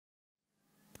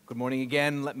Good morning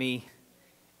again. Let me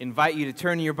invite you to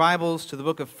turn your Bibles to the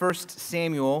book of 1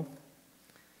 Samuel.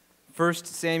 1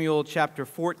 Samuel chapter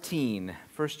 14.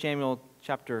 1 Samuel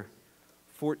chapter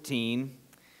 14.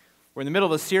 We're in the middle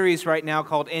of a series right now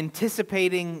called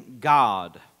Anticipating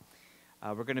God.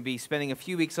 We're going to be spending a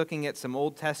few weeks looking at some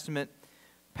Old Testament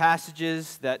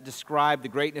passages that describe the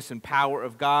greatness and power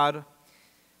of God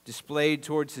displayed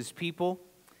towards His people.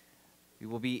 We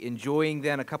will be enjoying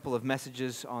then a couple of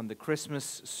messages on the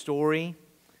Christmas story.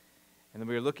 And then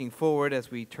we are looking forward as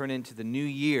we turn into the new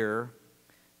year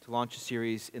to launch a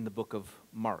series in the book of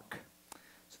Mark.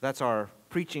 So that's our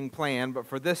preaching plan. But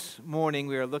for this morning,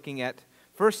 we are looking at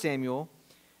 1 Samuel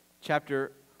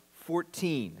chapter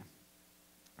 14.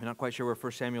 I'm not quite sure where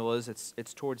 1 Samuel is.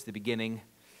 It's towards the beginning.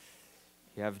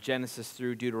 You have Genesis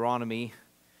through Deuteronomy,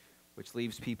 which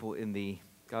leaves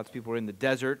God's people are in the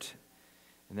desert.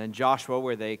 And then Joshua,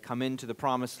 where they come into the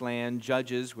promised land.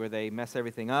 Judges, where they mess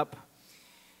everything up.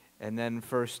 And then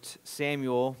 1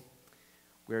 Samuel,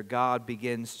 where God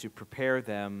begins to prepare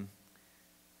them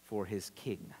for His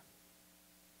king.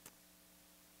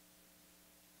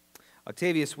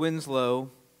 Octavius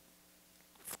Winslow,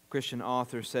 Christian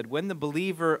author, said, "When the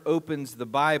believer opens the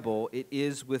Bible, it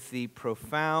is with the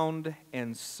profound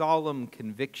and solemn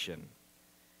conviction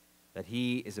that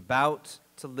he is about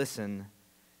to listen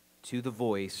to the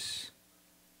voice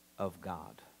of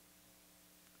God."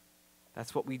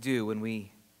 That's what we do when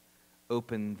we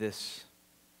open this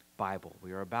Bible.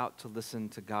 We are about to listen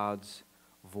to God's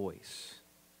voice.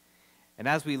 And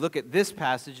as we look at this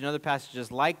passage and other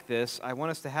passages like this, I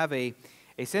want us to have a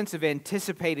sense of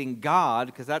anticipating God,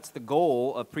 because that's the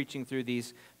goal of preaching through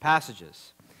these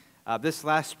passages. This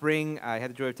last spring, I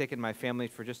had the joy of taking my family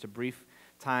for just a brief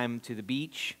time to the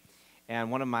beach. And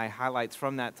one of my highlights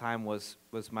from that time was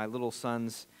my little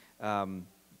son's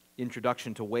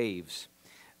introduction to waves.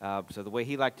 So the way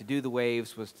he liked to do the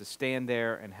waves was to stand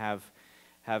there and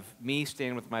have me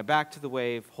stand with my back to the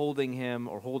wave, holding him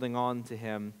or holding on to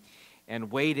him,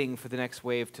 and waiting for the next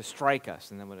wave to strike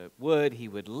us. And then when it would, he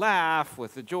would laugh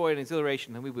with the joy and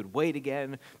exhilaration, and we would wait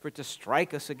again for it to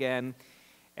strike us again.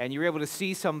 And you were able to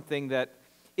see something that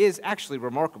is actually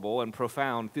remarkable and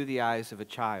profound through the eyes of a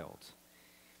child.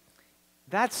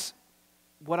 That's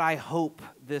what I hope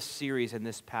this series and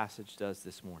this passage does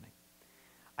this morning.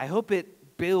 I hope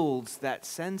it builds that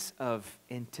sense of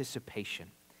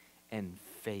anticipation and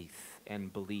faith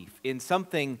and belief in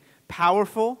something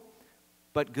powerful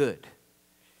but good.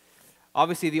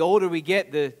 Obviously, the older we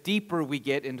get, the deeper we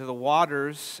get into the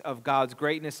waters of God's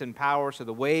greatness and power, so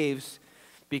the waves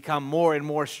become more and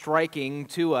more striking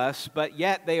to us, but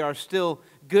yet they are still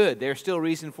good. They're still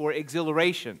reason for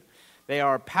exhilaration. They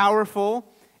are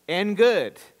powerful and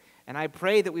good. And I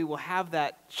pray that we will have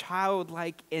that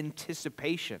childlike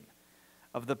anticipation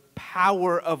of the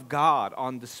power of God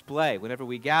on display whenever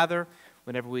we gather,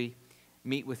 whenever we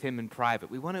meet with Him in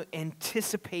private. We want to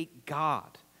anticipate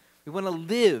God. We want to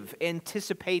live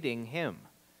anticipating Him.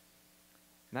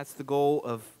 And that's the goal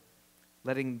of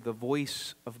letting the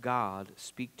voice of God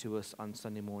speak to us on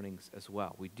Sunday mornings as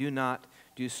well. We do not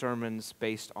do sermons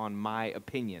based on my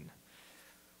opinion.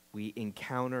 We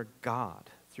encounter God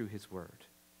through His Word.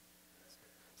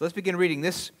 So let's begin reading.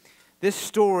 This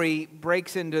story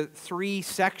breaks into 3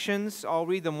 sections. I'll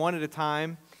read them one at a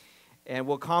time, and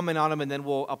we'll comment on them, and then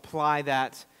we'll apply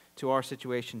that to our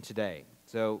situation today.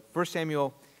 So 1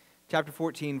 Samuel chapter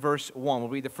 14, verse 1. We'll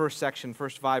read the first section,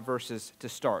 first 5 verses to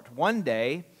start. One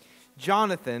day,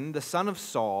 Jonathan, the son of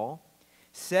Saul,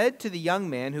 said to the young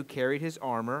man who carried his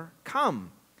armor,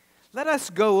 "Come, let us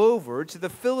go over to the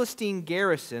Philistine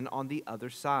garrison on the other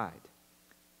side."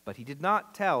 But he did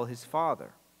not tell his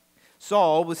father.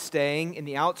 Saul was staying in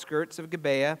the outskirts of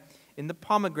Gibeah in the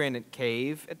pomegranate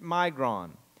cave at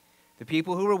Migron. The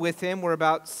people who were with him were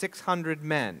about 600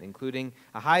 men, including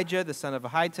Ahijah, the son of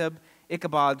Ahitub,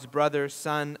 Ichabod's brother,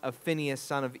 son of Phinehas,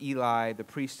 son of Eli, the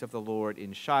priest of the Lord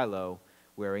in Shiloh,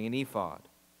 wearing an ephod.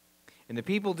 And the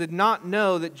people did not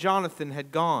know that Jonathan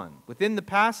had gone. Within the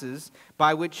passes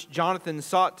by which Jonathan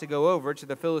sought to go over to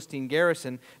the Philistine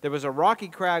garrison, there was a rocky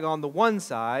crag on the one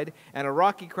side and a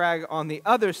rocky crag on the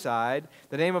other side.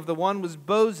 The name of the one was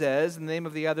Bozez, and the name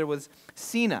of the other was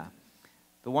Sina.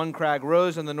 The one crag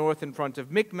rose on the north in front of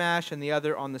Michmash, and the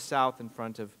other on the south in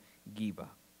front of Geba.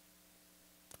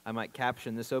 I might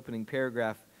caption this opening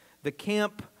paragraph, "The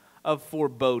Camp of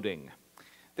Foreboding."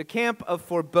 The camp of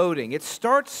foreboding. It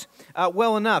starts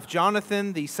well enough.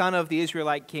 Jonathan, the son of the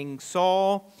Israelite king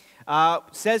Saul,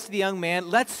 says to the young man,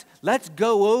 let's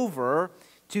go over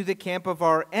to the camp of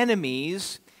our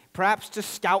enemies, perhaps to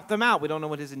scout them out. We don't know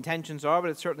what his intentions are,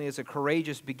 but it certainly is a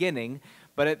courageous beginning.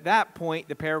 But at that point,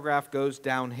 the paragraph goes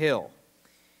downhill.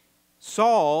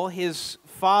 Saul, his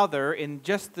father, in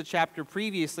just the chapter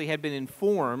previously, had been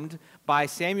informed by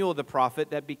Samuel the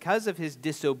prophet that because of his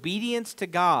disobedience to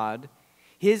God,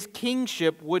 his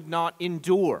kingship would not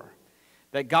endure.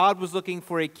 That God was looking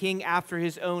for a king after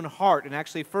his own heart. And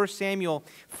actually, 1 Samuel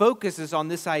focuses on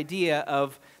this idea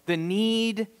of the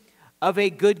need of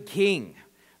a good king,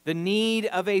 the need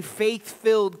of a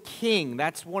faith-filled king.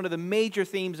 That's one of the major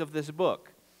themes of this book.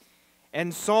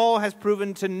 And Saul has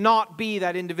proven to not be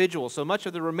that individual. So much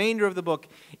of the remainder of the book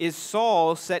is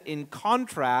Saul set in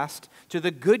contrast to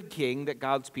the good king that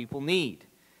God's people need.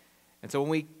 And so when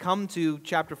we come to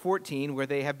chapter 14, where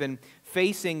they have been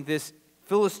facing this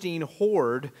Philistine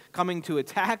horde coming to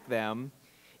attack them,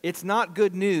 it's not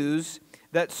good news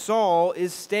that Saul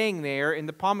is staying there in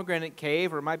the pomegranate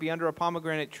cave, or it might be under a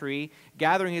pomegranate tree,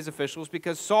 gathering his officials,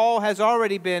 because Saul has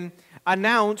already been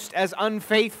announced as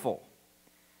unfaithful.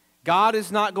 God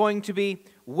is not going to be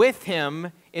with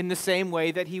him in the same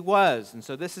way that he was. And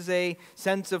so this is a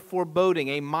sense of foreboding,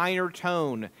 a minor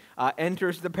tone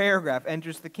enters the paragraph,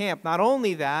 enters the camp. Not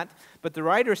only that, but the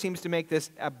writer seems to make this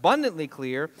abundantly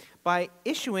clear by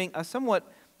issuing a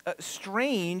somewhat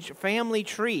strange family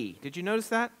tree. Did you notice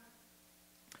that?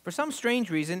 For some strange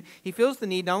reason, he feels the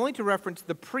need not only to reference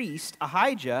the priest,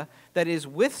 Ahijah, that is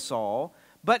with Saul,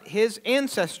 but his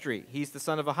ancestry. He's the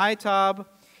son of Ahitub.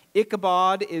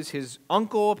 Ichabod is his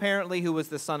uncle, apparently, who was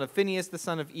the son of Phinehas, the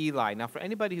son of Eli. Now, for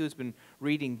anybody who's been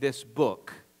reading this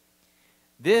book,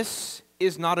 this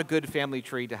is not a good family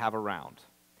tree to have around.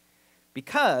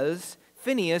 Because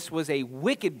Phinehas was a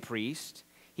wicked priest.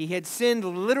 He had sinned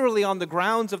literally on the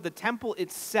grounds of the temple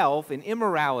itself in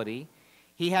immorality.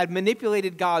 He had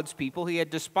manipulated God's people. He had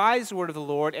despised the word of the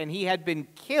Lord, and he had been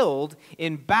killed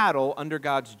in battle under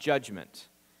God's judgment.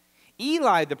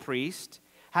 Eli, the priest,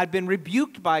 had been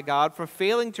rebuked by God for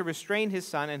failing to restrain his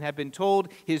son and had been told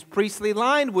his priestly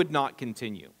line would not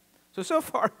continue. So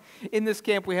far in this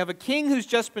camp, we have a king who's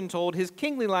just been told his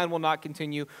kingly line will not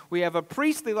continue. We have a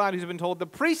priestly line who's been told the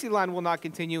priestly line will not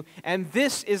continue, and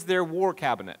this is their war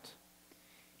cabinet.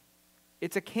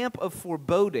 It's a camp of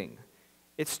foreboding.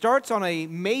 It starts on a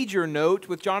major note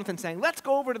with Jonathan saying, let's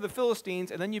go over to the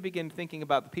Philistines, and then you begin thinking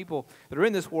about the people that are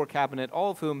in this war cabinet,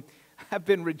 all of whom have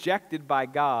been rejected by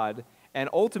God, and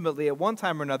ultimately, at one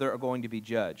time or another, are going to be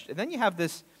judged. And then you have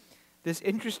this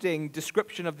interesting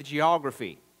description of the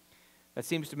geography that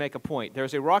seems to make a point.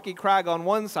 There's a rocky crag on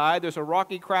one side, there's a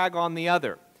rocky crag on the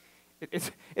other.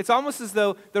 It's almost as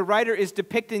though the writer is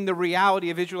depicting the reality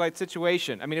of Israelite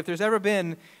situation. I mean, if there's ever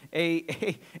been a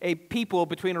people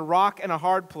between a rock and a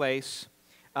hard place,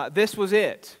 this was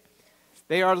it.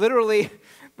 They are literally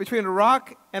between a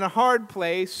rock and a hard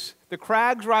place. The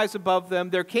crags rise above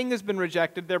them. Their king has been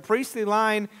rejected. Their priestly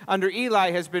line under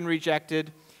Eli has been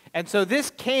rejected. And so this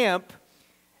camp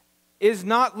is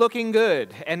not looking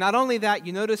good. And not only that,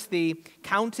 you notice the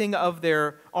counting of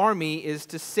their army is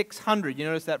to 600. You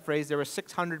notice that phrase, there were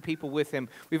 600 people with him.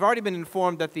 We've already been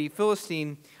informed that the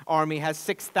Philistine army has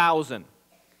 6,000.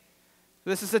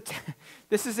 This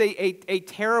is a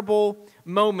terrible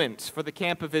moment for the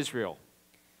camp of Israel.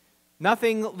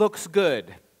 Nothing looks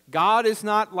good. God is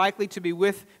not likely to be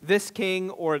with this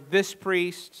king or this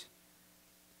priest.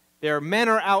 Their men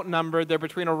are outnumbered. They're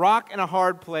between a rock and a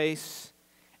hard place.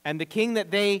 And the king that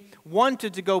they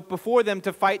wanted to go before them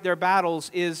to fight their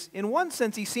battles is, in one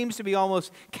sense, he seems to be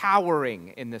almost cowering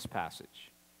in this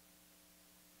passage.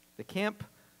 The camp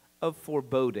of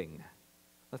foreboding.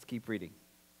 Let's keep reading.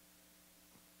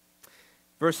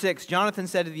 Verse 6, Jonathan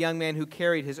said to the young man who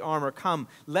carried his armor, come,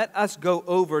 let us go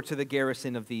over to the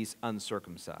garrison of these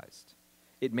uncircumcised.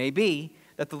 It may be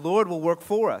that the Lord will work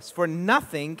for us, for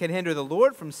nothing can hinder the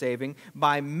Lord from saving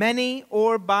by many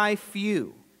or by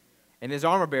few. And his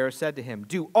armor-bearer said to him,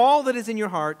 do all that is in your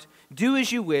heart, do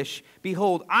as you wish.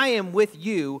 Behold, I am with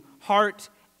you, heart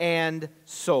and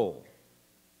soul.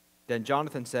 Then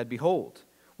Jonathan said, behold,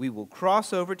 we will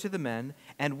cross over to the men,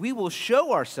 and we will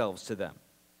show ourselves to them.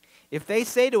 If they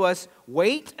say to us,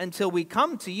 wait until we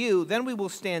come to you, then we will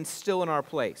stand still in our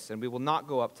place, and we will not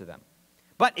go up to them.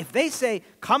 But if they say,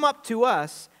 come up to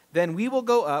us, then we will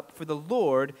go up, for the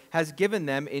Lord has given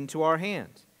them into our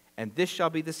hand, and this shall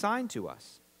be the sign to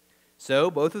us. So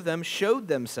both of them showed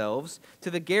themselves to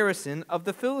the garrison of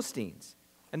the Philistines.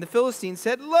 And the Philistines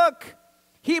said, look,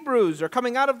 Hebrews are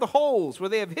coming out of the holes where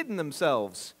they have hidden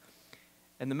themselves.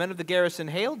 And the men of the garrison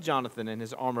hailed Jonathan and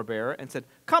his armor-bearer and said,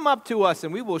 come up to us,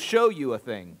 and we will show you a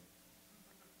thing.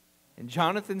 And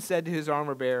Jonathan said to his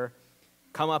armor-bearer,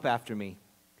 come up after me,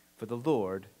 for the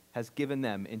Lord has given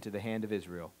them into the hand of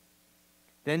Israel.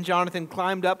 Then Jonathan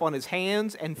climbed up on his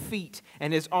hands and feet,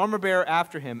 and his armor-bearer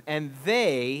after him, and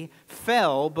they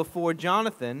fell before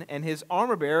Jonathan, and his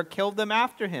armor-bearer killed them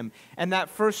after him. And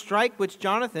that first strike which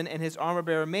Jonathan and his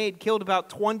armor-bearer made killed about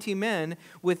 20 men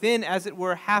within, as it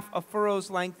were, half a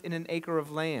furrow's length in an acre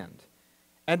of land.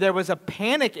 And there was a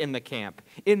panic in the camp,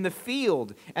 in the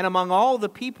field, and among all the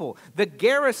people. The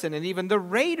garrison and even the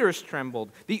raiders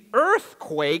trembled. The earth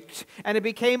quaked, and it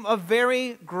became a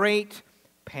very great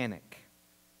panic.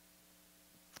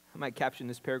 I might caption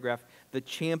this paragraph, the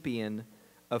champion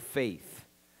of faith.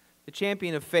 The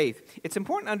champion of faith. It's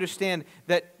important to understand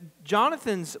that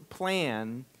Jonathan's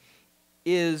plan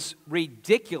is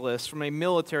ridiculous from a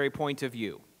military point of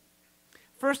view.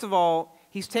 First of all,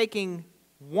 he's taking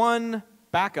one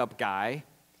backup guy.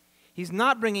 He's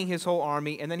not bringing his whole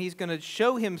army, and then he's going to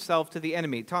show himself to the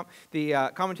enemy.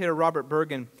 The commentator Robert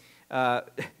Bergen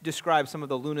describes some of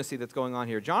the lunacy that's going on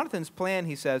here. Jonathan's plan,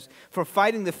 he says, for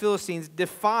fighting the Philistines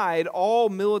defied all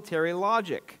military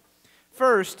logic.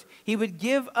 First, he would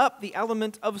give up the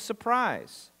element of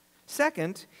surprise.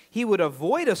 Second, he would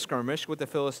avoid a skirmish with the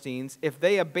Philistines if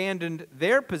they abandoned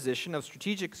their position of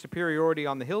strategic superiority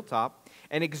on the hilltop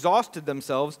and exhausted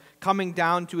themselves coming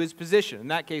down to his position. In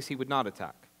that case, he would not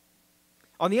attack.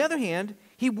 On the other hand,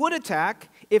 he would attack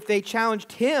if they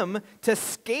challenged him to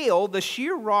scale the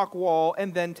sheer rock wall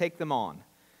and then take them on.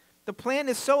 The plan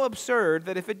is so absurd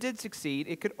that if it did succeed,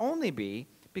 it could only be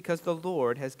because the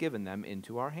Lord has given them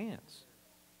into our hands.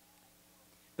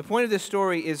 The point of this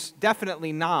story is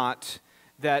definitely not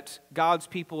that God's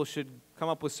people should come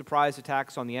up with surprise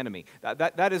attacks on the enemy.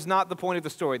 That is not the point of the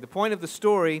story. The point of the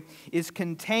story is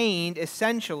contained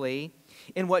essentially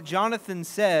in what Jonathan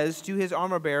says to his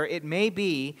armor-bearer. It may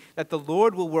be that the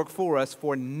Lord will work for us,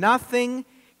 for nothing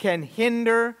can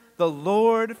hinder the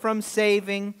Lord from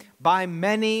saving by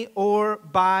many or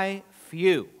by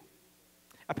few.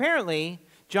 Apparently,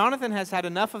 Jonathan has had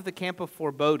enough of the camp of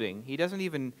foreboding. He doesn't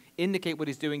even indicate what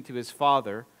he's doing to his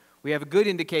father. We have a good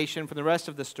indication from the rest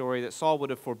of the story that Saul would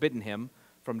have forbidden him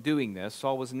from doing this.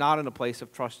 Saul was not in a place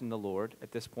of trusting the Lord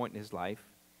at this point in his life.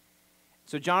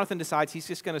 So Jonathan decides he's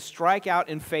just going to strike out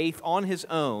in faith on his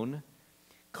own,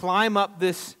 climb up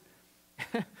this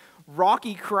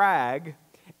rocky crag,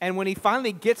 and when he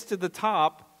finally gets to the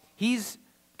top, he's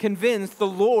convinced the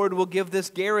Lord will give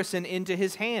this garrison into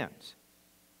his hands.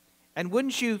 And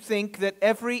wouldn't you think that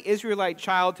every Israelite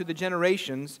child through the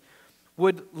generations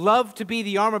would love to be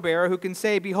the armor-bearer who can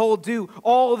say, "Behold, do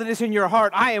all that is in your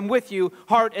heart. I am with you,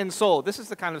 heart and soul." This is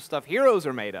the kind of stuff heroes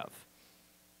are made of.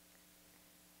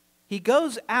 He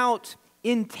goes out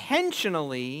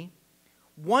intentionally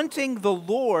wanting the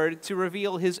Lord to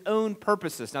reveal his own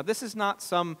purposes. Now, this is not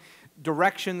some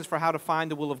directions for how to find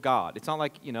the will of God. It's not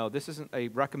like, this isn't a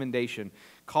recommendation.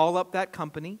 Call up that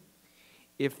company.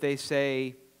 If they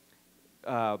say,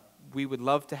 we would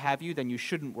love to have you, then you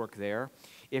shouldn't work there.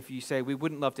 If you say, we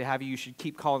wouldn't love to have you, you should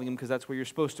keep calling them because that's where you're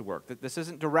supposed to work. This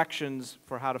isn't directions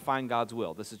for how to find God's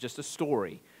will. This is just a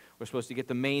story. We're supposed to get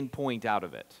the main point out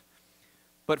of it.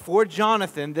 But for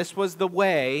Jonathan, this was the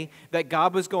way that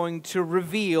God was going to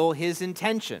reveal his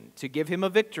intention, to give him a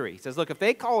victory. He says, look, if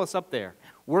they call us up there,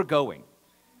 we're going.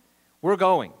 We're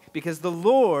going. Because the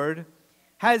Lord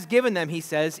has given them, he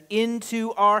says,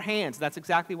 into our hands. That's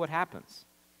exactly what happens.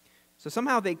 So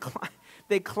somehow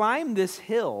they climb this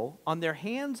hill on their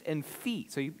hands and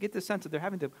feet. So you get the sense that they're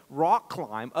having to rock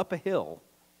climb up a hill.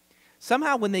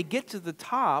 Somehow when they get to the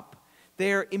top,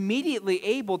 they're immediately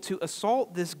able to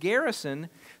assault this garrison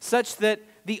such that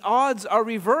the odds are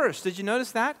reversed. Did you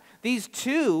notice that? These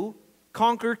two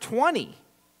conquer 20.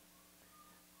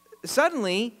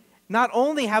 Suddenly, not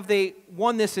only have they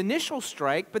won this initial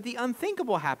strike, but the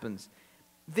unthinkable happens.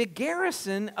 The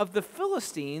garrison of the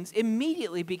Philistines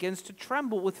immediately begins to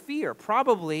tremble with fear.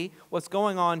 Probably what's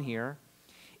going on here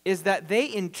is that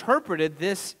they interpreted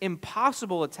this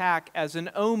impossible attack as an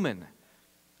omen.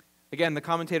 Again, the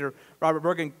commentator Robert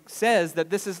Bergen says that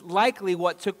this is likely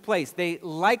what took place. They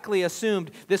likely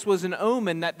assumed this was an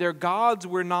omen that their gods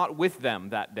were not with them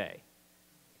that day.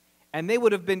 And they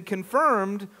would have been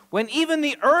confirmed when even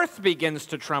the earth begins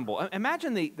to tremble.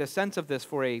 Imagine the sense of this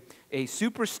for a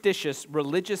superstitious,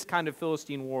 religious kind of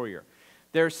Philistine warrior.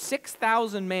 Their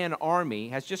 6,000-man army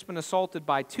has just been assaulted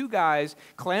by two guys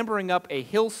clambering up a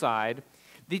hillside.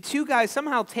 The two guys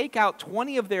somehow take out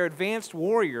 20 of their advanced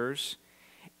warriors,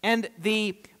 and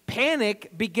the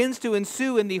panic begins to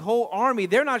ensue in the whole army.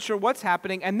 They're not sure what's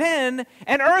happening, and then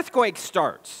an earthquake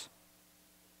starts.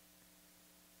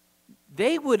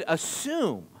 They would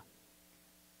assume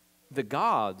the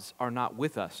gods are not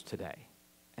with us today,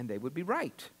 and they would be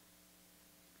right.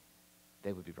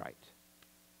 They would be right.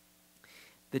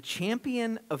 The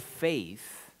champion of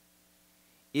faith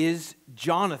is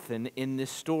Jonathan in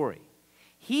this story.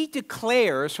 He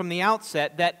declares from the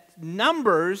outset that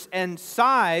numbers and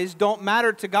size don't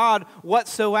matter to God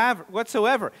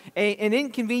whatsoever. An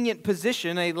inconvenient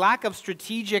position, a lack of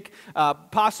strategic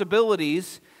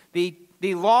possibilities,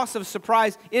 the loss of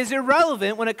surprise is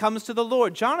irrelevant when it comes to the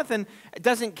Lord. Jonathan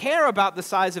doesn't care about the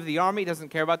size of the army. He doesn't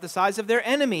care about the size of their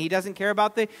enemy. He doesn't care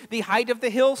about the height of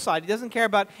the hillside. He doesn't care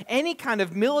about any kind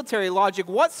of military logic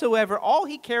whatsoever. All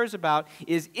he cares about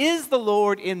is the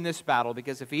Lord in this battle?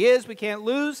 Because if he is, we can't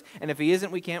lose, and if he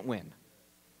isn't, we can't win.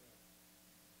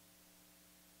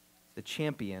 The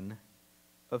champion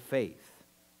of faith.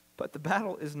 But the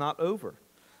battle is not over.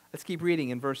 Let's keep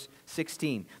reading in verse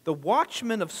 16. The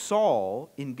watchmen of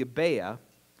Saul in Gibeah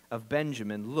of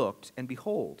Benjamin looked, and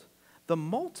behold, the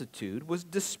multitude was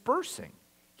dispersing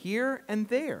here and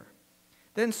there.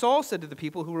 Then Saul said to the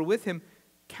people who were with him,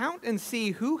 "Count and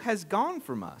see who has gone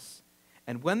from us."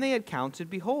 And when they had counted,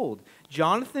 behold,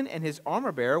 Jonathan and his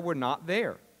armor-bearer were not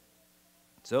there.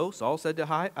 So Saul said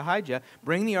to Ahijah,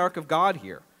 "Bring the ark of God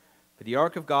here." For the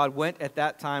ark of God went at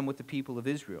that time with the people of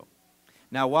Israel.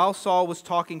 Now while Saul was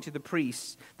talking to the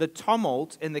priests, the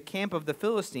tumult in the camp of the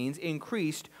Philistines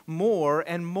increased more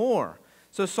and more.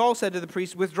 So Saul said to the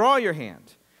priests, "Withdraw your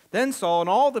hand." Then Saul and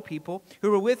all the people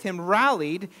who were with him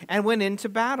rallied and went into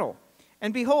battle.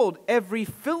 And behold, every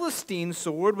Philistine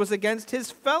sword was against his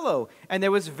fellow, and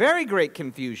there was very great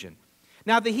confusion.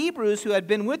 Now the Hebrews who had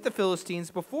been with the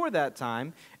Philistines before that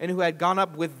time, and who had gone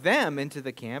up with them into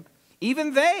the camp,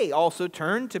 even they also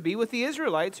turned to be with the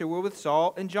Israelites who were with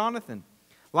Saul and Jonathan.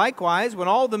 Likewise, when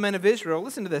all the men of Israel,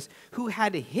 listen to this, who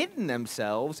had hidden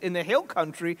themselves in the hill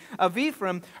country of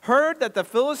Ephraim, heard that the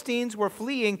Philistines were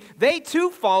fleeing, they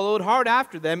too followed hard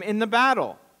after them in the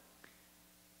battle.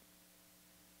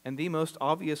 And the most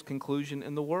obvious conclusion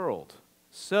in the world.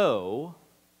 So,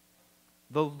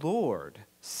 the Lord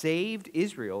saved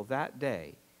Israel that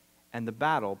day, and the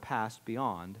battle passed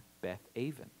beyond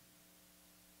Beth-aven.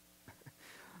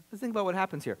 Let's think about what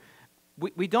happens here.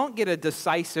 We don't get a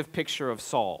decisive picture of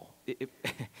Saul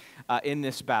in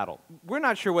this battle. We're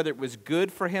not sure whether it was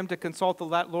good for him to consult the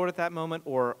Lord at that moment,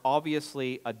 or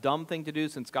obviously a dumb thing to do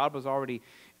since God was already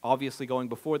obviously going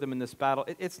before them in this battle.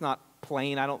 It's not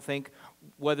plain, I don't think,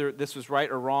 whether this was right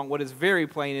or wrong. What is very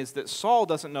plain is that Saul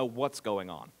doesn't know what's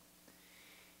going on.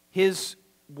 His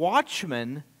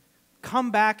watchmen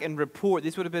come back and report.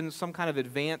 This would have been some kind of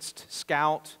advanced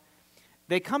scout.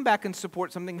 They come back and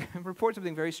report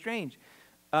something very strange.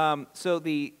 So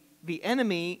the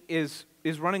enemy is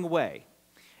running away.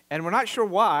 And we're not sure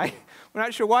why. We're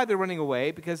not sure why they're running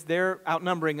away, because they're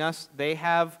outnumbering us. They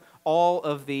have all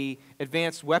of the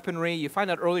advanced weaponry. You find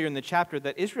out earlier in the chapter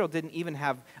that Israel didn't even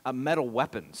have metal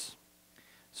weapons.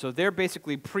 So they're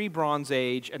basically pre-Bronze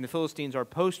Age, and the Philistines are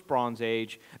post-Bronze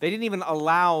Age. They didn't even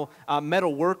allow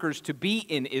metal workers to be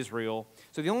in Israel.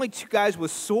 So the only two guys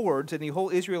with swords in the whole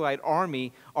Israelite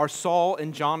army are Saul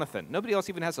and Jonathan. Nobody else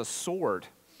even has a sword.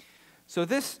 So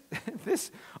this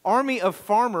army of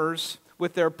farmers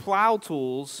with their plow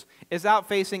tools is out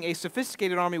facing a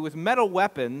sophisticated army with metal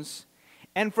weapons,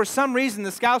 and for some reason,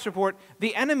 the scouts report,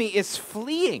 the enemy is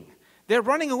fleeing. They're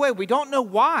running away. We don't know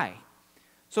why.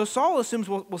 So Saul assumes,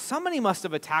 well, somebody must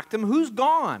have attacked him. Who's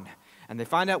gone? And they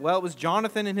find out, well, it was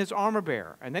Jonathan and his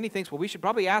armor-bearer. And then he thinks, well, we should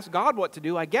probably ask God what to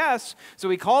do, I guess. So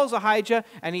he calls Ahijah,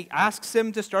 and he asks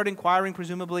him to start inquiring,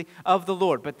 presumably, of the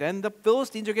Lord. But then the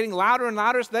Philistines are getting louder and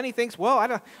louder, so then he thinks,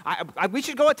 well, we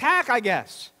should go attack, I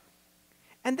guess.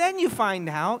 And then you find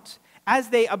out, as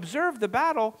they observe the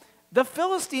battle, the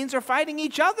Philistines are fighting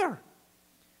each other.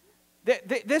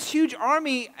 This huge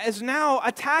army is now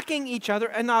attacking each other,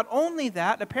 and not only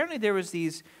that, apparently there was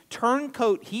these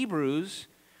turncoat Hebrews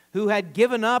who had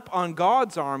given up on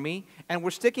God's army and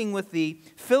were sticking with the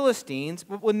Philistines.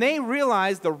 But when they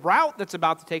realize the rout that's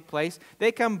about to take place,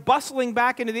 they come bustling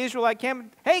back into the Israelite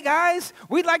camp. Hey guys,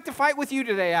 we'd like to fight with you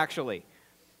today, actually.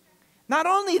 Not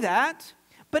only that,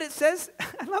 but it says,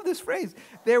 I love this phrase,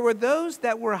 there were those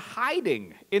that were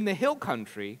hiding in the hill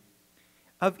country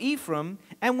of Ephraim,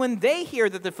 and when they hear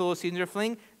that the Philistines are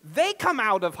fleeing, they come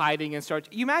out of hiding and start.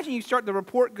 You imagine the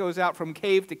report goes out from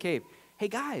cave to cave. Hey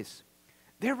guys,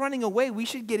 they're running away. We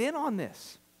should get in on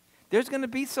this. There's going to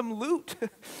be some loot.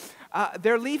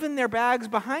 They're leaving their bags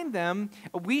behind them.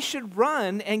 We should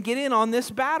run and get in on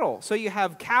this battle. So you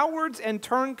have cowards and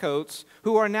turncoats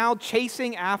who are now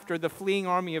chasing after the fleeing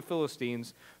army of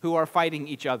Philistines who are fighting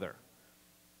each other.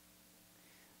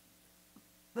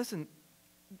 Listen,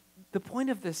 the point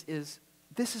of this is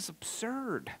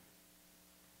absurd.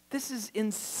 This is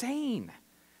insane.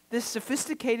 This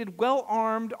sophisticated,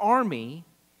 well-armed army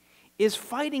is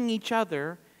fighting each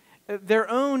other. Their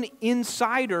own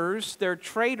insiders, their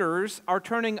traitors, are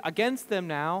turning against them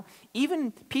now.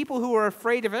 Even people who are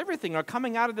afraid of everything are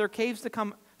coming out of their caves to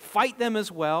come fight them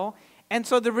as well. And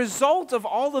so the result of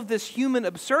all of this human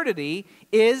absurdity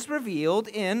is revealed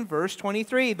in verse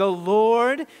 23. The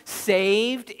Lord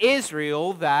saved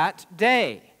Israel that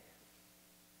day.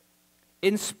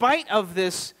 In spite of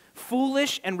this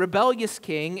foolish and rebellious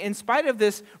king, in spite of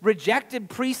this rejected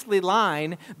priestly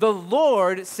line, the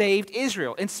Lord saved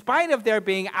Israel. In spite of their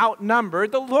being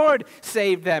outnumbered, the Lord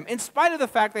saved them. In spite of the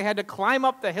fact they had to climb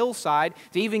up the hillside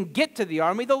to even get to the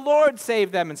army, the Lord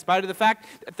saved them. In spite of the fact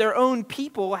that their own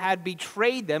people had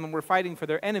betrayed them and were fighting for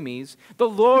their enemies, the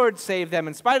Lord saved them.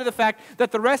 In spite of the fact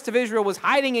that the rest of Israel was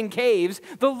hiding in caves,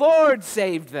 the Lord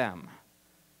saved them.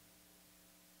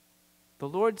 The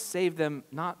Lord saved them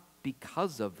not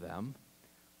because of them,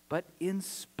 but in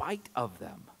spite of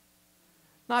them.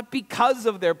 Not because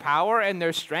of their power and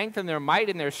their strength and their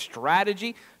might and their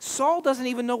strategy. Saul doesn't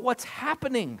even know what's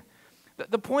happening.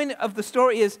 The point of the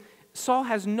story is Saul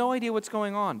has no idea what's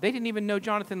going on. They didn't even know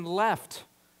Jonathan left,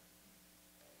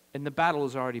 and the battle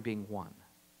is already being won.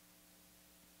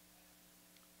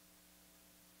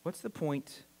 What's the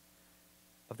point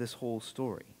of this whole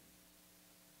story?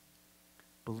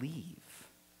 Believe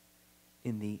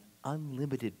in the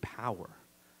unlimited power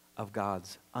of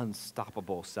God's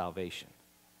unstoppable salvation.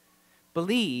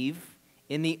 Believe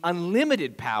in the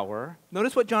unlimited power.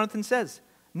 Notice what Jonathan says.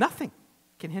 Nothing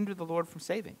can hinder the Lord from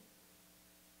saving.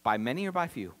 By many or by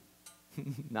few.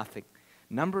 Nothing.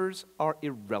 Numbers are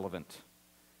irrelevant.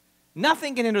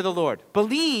 Nothing can hinder the Lord.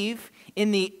 Believe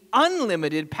in the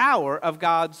unlimited power of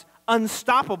God's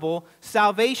unstoppable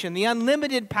salvation. The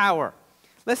unlimited power.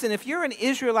 Listen, if you're an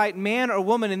Israelite man or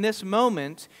woman in this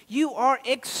moment, you are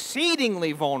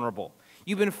exceedingly vulnerable.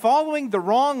 You've been following the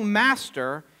wrong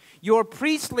master, your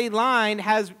priestly line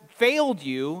has failed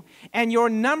you, and your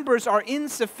numbers are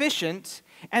insufficient,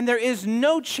 and there is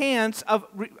no chance of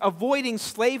avoiding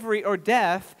slavery or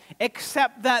death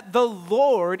except that the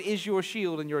Lord is your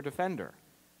shield and your defender.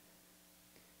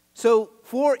 So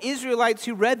for Israelites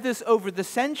who read this over the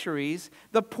centuries,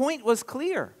 the point was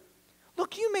clear.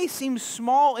 Look, you may seem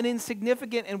small and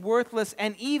insignificant and worthless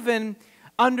and even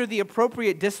under the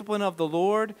appropriate discipline of the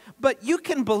Lord, but you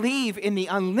can believe in the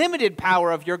unlimited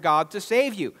power of your God to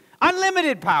save you.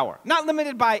 Unlimited power, not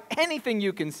limited by anything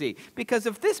you can see. Because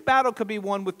if this battle could be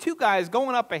won with two guys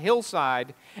going up a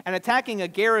hillside and attacking a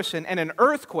garrison and an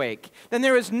earthquake, then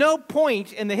there is no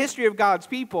point in the history of God's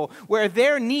people where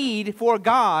their need for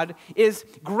God is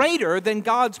greater than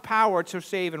God's power to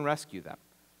save and rescue them.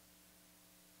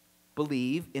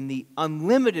 Believe in the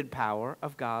unlimited power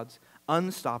of God's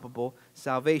unstoppable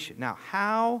salvation. Now,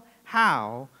 how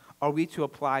are we to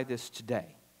apply this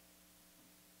today?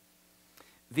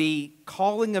 The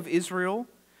calling of Israel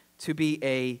to be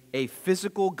a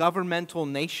physical governmental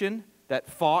nation that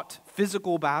fought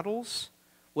physical battles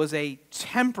was a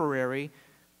temporary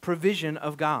provision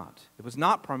of God. It was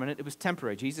not permanent, it was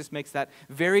temporary. Jesus makes that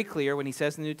very clear when he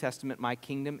says in the New Testament, "My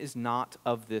kingdom is not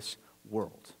of this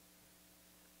world."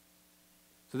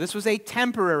 So this was a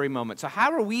temporary moment. So how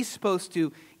are we supposed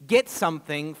to get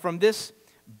something from this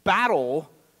battle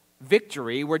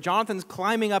victory where Jonathan's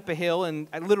climbing up a hill and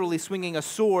literally swinging a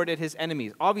sword at his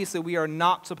enemies? Obviously, we are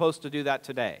not supposed to do that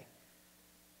today.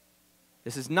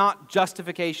 This is not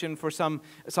justification for some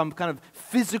kind of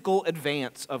physical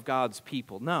advance of God's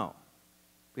people. No.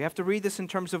 We have to read this in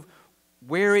terms of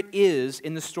where it is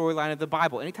in the storyline of the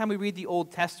Bible. Anytime we read the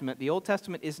Old Testament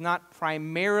is not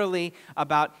primarily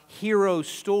about hero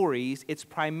stories. It's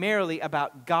primarily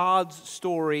about God's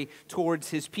story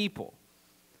towards his people.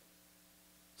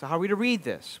 So how are we to read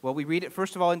this? Well, we read it,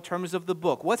 first of all, in terms of the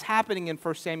book. What's happening in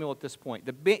 1 Samuel at this point?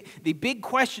 The big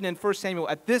question in 1 Samuel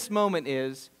at this moment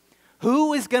is,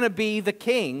 who is going to be the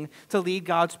king to lead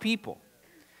God's people?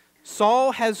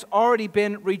 Saul has already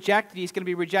been rejected. He's going to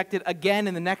be rejected again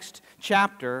in the next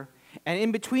chapter. And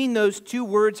in between those two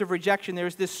words of rejection,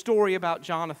 there's this story about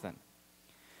Jonathan.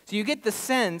 So you get the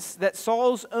sense that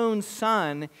Saul's own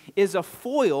son is a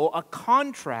foil, a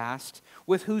contrast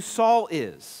with who Saul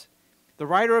is. The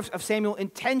writer of Samuel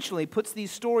intentionally puts these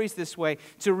stories this way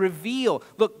to reveal,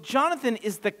 look, Jonathan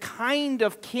is the kind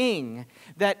of king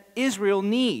that Israel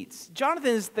needs.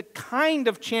 Jonathan is the kind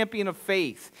of champion of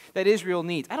faith that Israel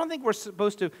needs. I don't think we're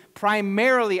supposed to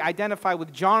primarily identify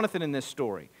with Jonathan in this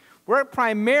story. We're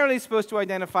primarily supposed to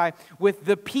identify with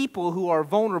the people who are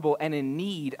vulnerable and in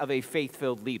need of a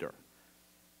faith-filled leader.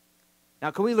 Now,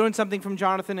 can we learn something from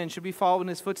Jonathan, and should we follow in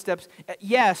his footsteps?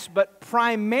 Yes, but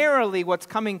primarily what's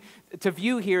coming to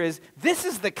view here is this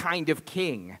is the kind of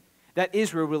king that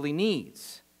Israel really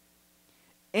needs.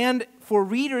 And for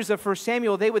readers of 1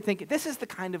 Samuel, they would think this is the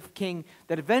kind of king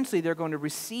that eventually they're going to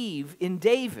receive in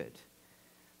David.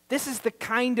 This is the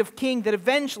kind of king that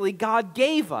eventually God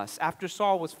gave us after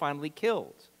Saul was finally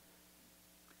killed.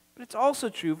 But it's also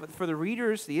true for the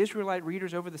readers, the Israelite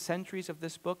readers over the centuries of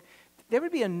this book, there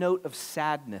would be a note of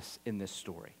sadness in this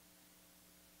story.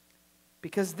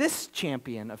 Because this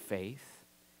champion of faith,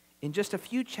 in just a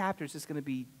few chapters, is going to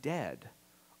be dead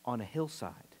on a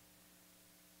hillside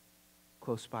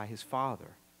close by his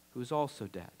father, who is also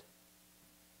dead.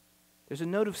 There's a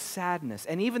note of sadness.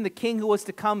 And even the king who was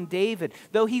to come, David,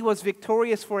 though he was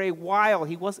victorious for a while,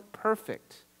 he wasn't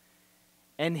perfect.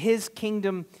 And his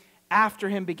kingdom after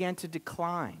him began to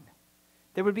decline.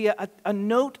 There would be a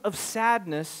note of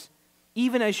sadness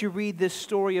even as you read this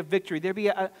story of victory. There'd be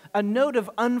a note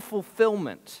of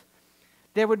unfulfillment.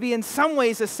 There would be in some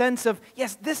ways a sense of,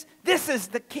 yes, this is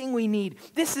the king we need.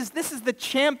 This is the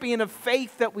champion of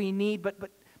faith that we need.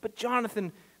 But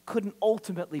Jonathan couldn't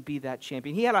ultimately be that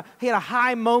champion. He had a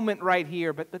high moment right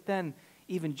here, but then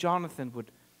even Jonathan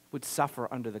would suffer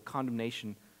under the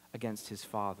condemnation against his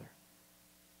father.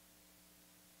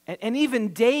 And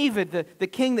even David, the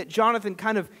king that Jonathan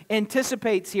kind of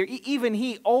anticipates here, even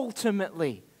he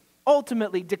ultimately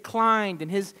declined,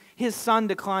 and his son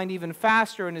declined even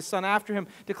faster, and his son after him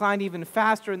declined even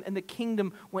faster, and the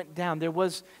kingdom went down. There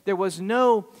was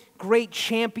no great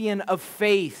champion of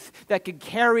faith that could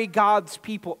carry God's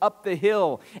people up the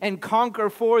hill and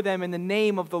conquer for them in the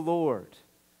name of the Lord.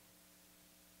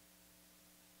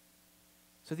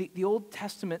 So the Old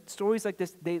Testament stories like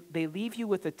this, they leave you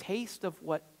with a taste of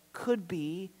what could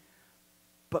be,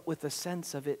 but with a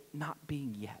sense of it not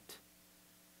being yet.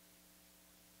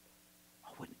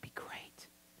 Oh, wouldn't it be great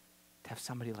to have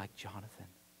somebody like Jonathan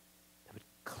that would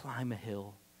climb a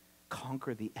hill,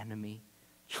 conquer the enemy,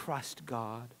 trust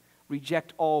God,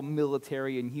 reject all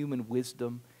military and human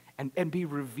wisdom, and be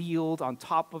revealed on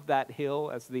top of that hill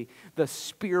as the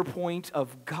spear point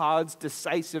of God's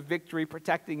decisive victory,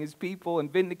 protecting his people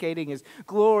and vindicating his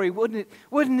glory. Wouldn't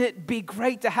it be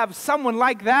great to have someone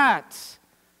like that?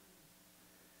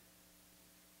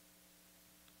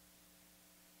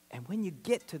 And when you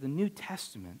get to the New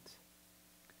Testament,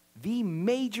 the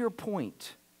major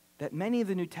point that many of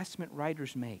the New Testament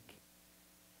writers make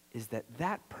is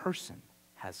that person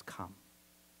has come.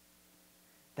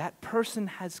 That person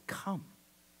has come.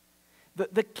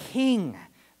 The king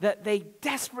that they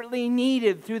desperately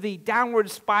needed through the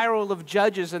downward spiral of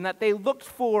judges, and that they looked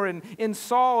for in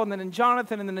Saul, and then in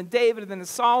Jonathan, and then in David, and then in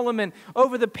Solomon,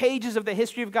 over the pages of the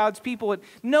history of God's people. And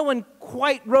no one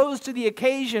quite rose to the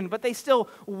occasion, but they still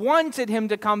wanted him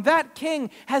to come. That king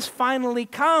has finally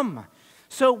come.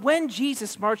 So when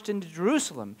Jesus marched into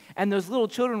Jerusalem and those little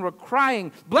children were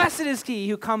crying, "Blessed is he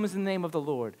who comes in the name of the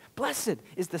Lord. Blessed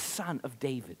is the Son of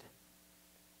David,"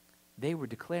 they were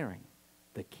declaring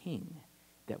the king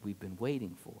that we've been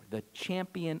waiting for, the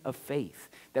champion of faith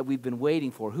that we've been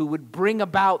waiting for, who would bring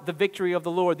about the victory of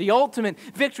the Lord, the ultimate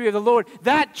victory of the Lord.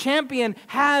 That champion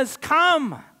has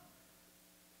come.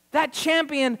 That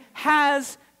champion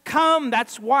has come.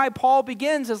 That's why Paul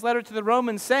begins his letter to the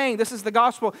Romans saying, this is the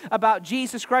gospel about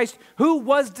Jesus Christ, who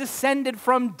was descended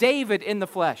from David in the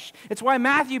flesh. It's why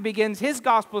Matthew begins his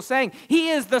gospel saying, he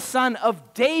is the son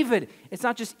of David. It's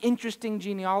not just interesting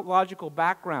genealogical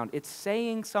background. It's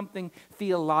saying something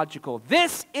theological.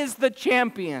 This is the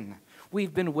champion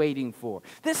we've been waiting for.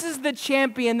 This is the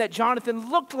champion that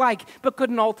Jonathan looked like but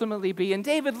couldn't ultimately be, and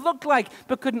David looked like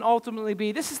but couldn't ultimately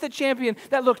be. This is the champion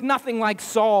that looked nothing like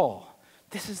Saul.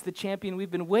 This is the champion we've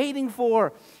been waiting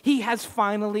for. He has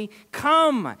finally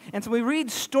come. And so we read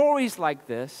stories like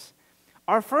this.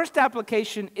 Our first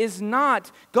application is not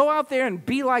go out there and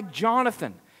be like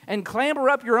Jonathan and clamber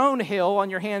up your own hill on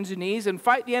your hands and knees and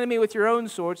fight the enemy with your own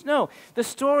swords. No, the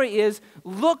story is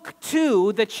look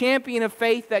to the champion of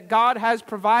faith that God has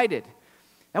provided.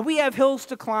 Now, we have hills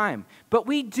to climb, but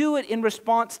we do it in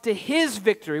response to his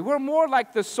victory. We're more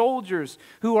like the soldiers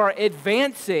who are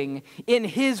advancing in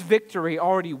his victory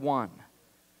already won.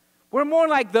 We're more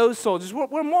like those soldiers.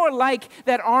 We're more like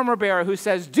that armor bearer who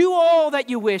says, do all that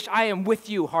you wish, I am with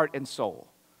you, heart and soul.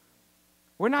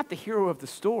 We're not the hero of the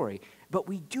story, but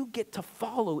we do get to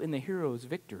follow in the hero's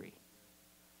victory.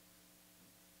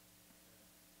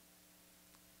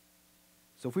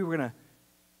 So if we were going to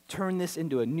turn this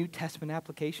into a New Testament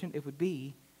application, it would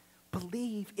be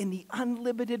believe in the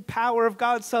unlimited power of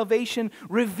God's salvation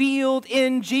revealed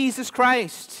in Jesus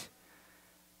Christ.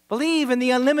 Believe in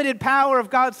the unlimited power of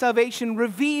God's salvation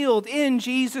revealed in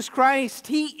Jesus Christ.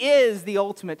 He is the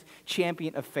ultimate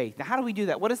champion of faith. Now, how do we do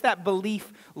that? What does that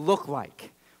belief look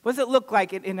like? What does it look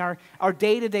like in our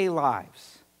day-to-day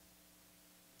lives?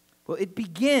 Well, it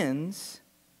begins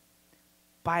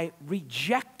by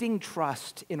rejecting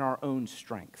trust in our own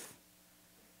strength.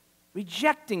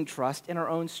 Rejecting trust in our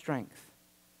own strength.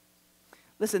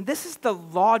 Listen, this is the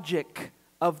logic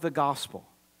of the gospel.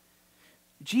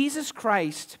 Jesus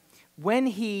Christ, when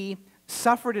he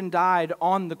suffered and died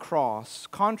on the cross,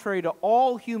 contrary to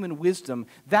all human wisdom,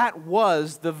 that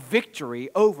was the victory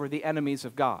over the enemies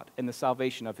of God and the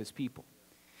salvation of his people.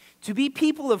 To be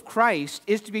people of Christ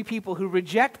is to be people who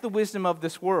reject the wisdom of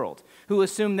this world, who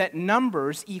assume that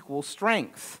numbers equal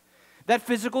strength, that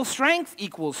physical strength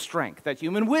equals strength, that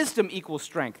human wisdom equals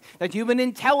strength, that human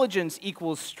intelligence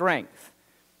equals strength.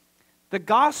 The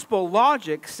gospel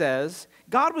logic says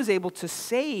God was able to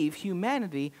save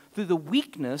humanity through the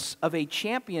weakness of a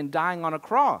champion dying on a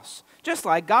cross. Just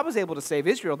like God was able to save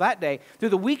Israel that day through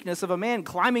the weakness of a man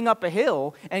climbing up a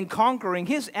hill and conquering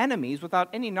his enemies without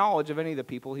any knowledge of any of the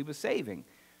people he was saving.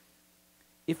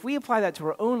 If we apply that to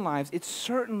our own lives, it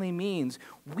certainly means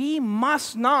we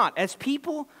must not, as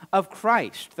people of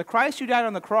Christ, the Christ who died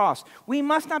on the cross, we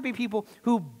must not be people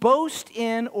who boast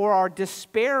in or are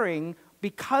despairing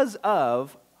because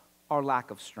of our lack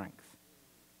of strength.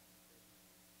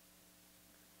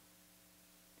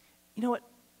 You know what?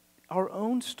 Our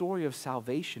own story of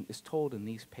salvation is told in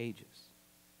these pages.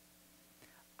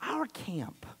 Our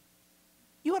camp,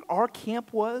 you know what our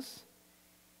camp was?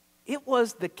 It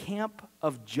was the camp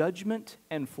of judgment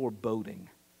and foreboding.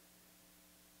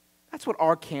 That's what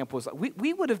our camp was.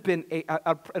 We would have been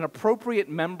an appropriate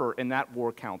member in that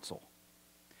war council.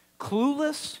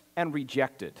 Clueless and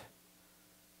rejected.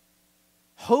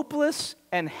 Hopeless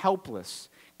and helpless.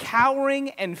 Cowering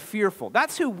and fearful.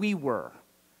 That's who we were.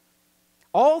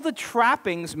 All the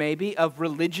trappings, maybe, of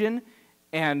religion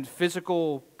and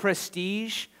physical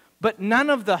prestige, but none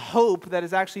of the hope that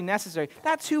is actually necessary.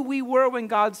 That's who we were when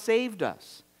God saved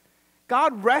us.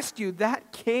 God rescued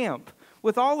that camp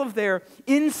with all of their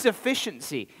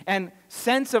insufficiency and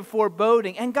sense of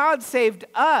foreboding, and God saved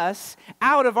us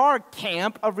out of our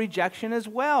camp of rejection as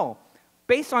well,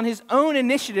 based on his own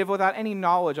initiative without any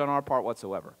knowledge on our part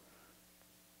whatsoever.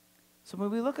 So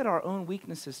when we look at our own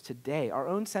weaknesses today, our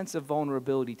own sense of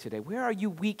vulnerability today, where are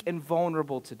you weak and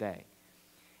vulnerable today?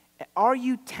 Are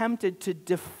you tempted to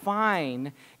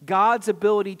define God's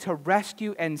ability to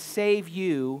rescue and save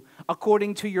you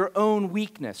according to your own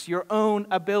weakness, your own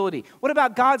ability? What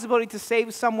about God's ability to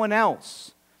save someone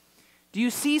else? Do you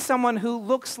see someone who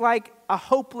looks like a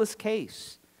hopeless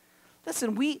case?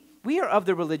 Listen, we are of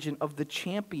the religion of the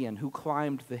champion who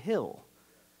climbed the hill.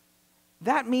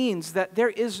 That means that there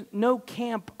is no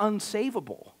camp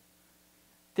unsavable.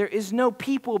 There is no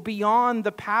people beyond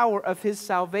the power of his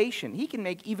salvation. He can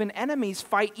make even enemies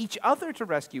fight each other to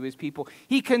rescue his people.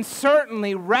 He can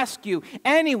certainly rescue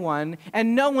anyone,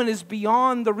 and no one is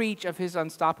beyond the reach of his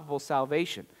unstoppable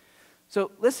salvation. So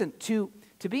listen, to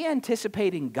be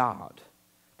anticipating God,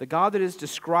 the God that is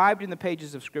described in the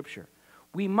pages of Scripture,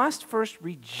 we must first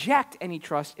reject any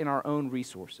trust in our own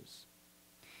resources.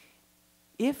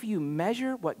 If you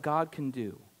measure what God can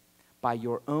do by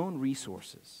your own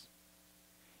resources,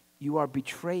 you are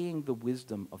betraying the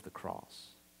wisdom of the cross.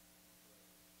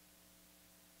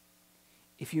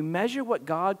 If you measure what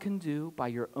God can do by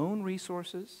your own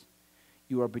resources,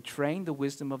 you are betraying the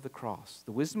wisdom of the cross.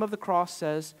 The wisdom of the cross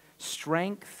says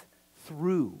strength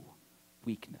through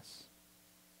weakness.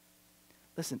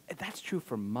 Listen, that's true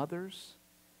for mothers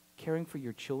caring for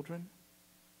your children.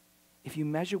 If you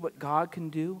measure what God can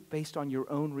do based on your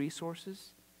own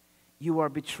resources, you are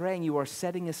betraying, you are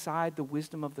setting aside the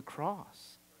wisdom of the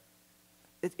cross.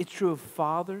 It's true of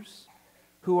fathers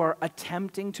who are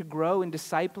attempting to grow in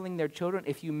discipling their children.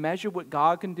 If you measure what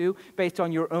God can do based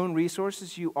on your own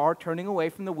resources, you are turning away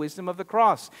from the wisdom of the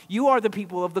cross. You are the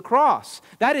people of the cross.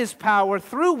 That is power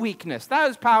through weakness.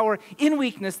 That is power in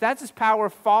weakness. That is power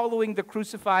following the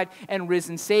crucified and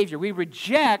risen Savior. We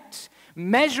reject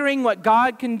measuring what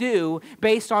God can do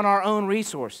based on our own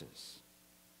resources.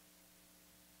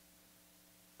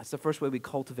 That's the first way we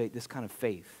cultivate this kind of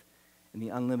faith in the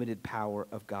unlimited power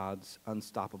of God's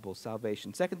unstoppable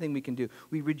salvation. Second thing we can do,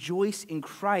 we rejoice in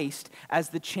Christ as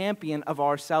the champion of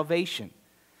our salvation.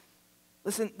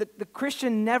 Listen, the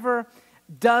Christian never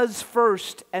does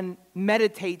first and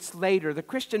meditates later. The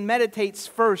Christian meditates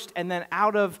first, and then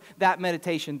out of that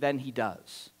meditation, then he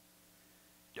does.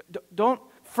 Don't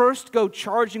first go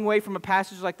charging away from a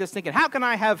passage like this thinking, how can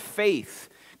I have faith?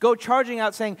 Go charging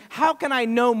out saying, how can I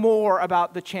know more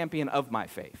about the champion of my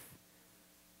faith?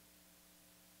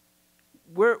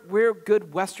 We're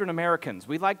good Western Americans.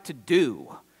 We like to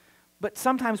do. But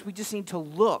sometimes we just need to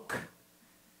look.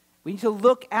 We need to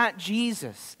look at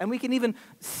Jesus. And we can even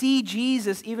see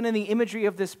Jesus even in the imagery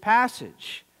of this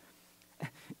passage.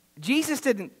 Jesus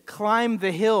didn't climb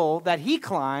the hill that he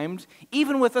climbed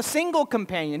even with a single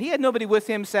companion. He had nobody with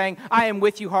him saying, I am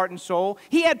with you, heart and soul.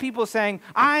 He had people saying,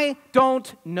 I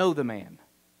don't know the man.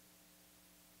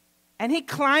 And he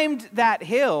climbed that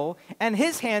hill, and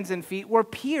his hands and feet were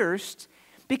pierced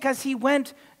because he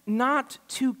went not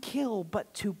to kill,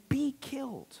 but to be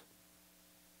killed.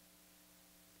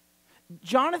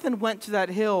 Jonathan went to that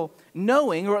hill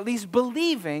knowing, or at least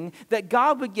believing, that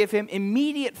God would give him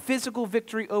immediate physical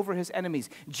victory over his enemies.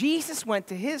 Jesus went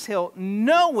to his hill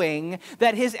knowing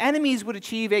that his enemies would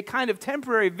achieve a kind of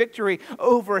temporary victory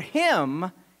over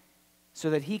him so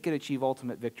that he could achieve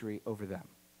ultimate victory over them.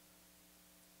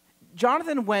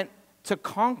 Jonathan went to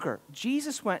conquer.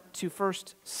 Jesus went to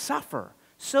first suffer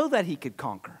so that he could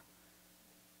conquer.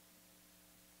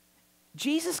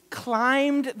 Jesus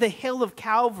climbed the hill of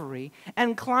Calvary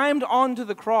and climbed onto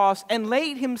the cross and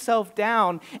laid himself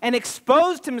down and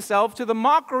exposed himself to the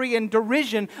mockery and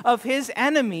derision of his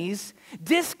enemies,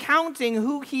 discounting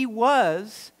who he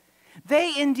was.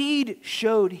 They indeed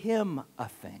showed him a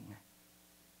thing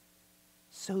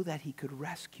so that he could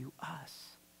rescue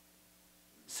us,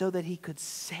 so that he could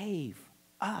save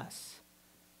us,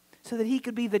 so that he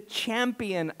could be the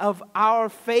champion of our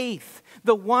faith,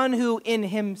 the one who in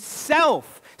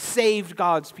himself saved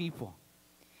God's people.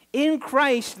 In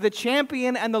Christ, the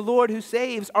champion and the Lord who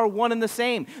saves are one and the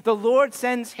same. The Lord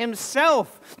sends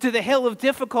himself to the hill of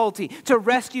difficulty to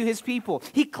rescue his people.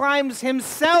 He climbs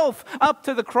himself up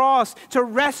to the cross to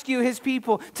rescue his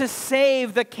people, to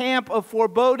save the camp of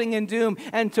foreboding and doom,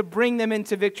 and to bring them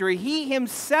into victory. He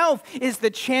himself is the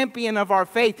champion of our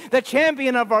faith, the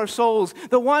champion of our souls,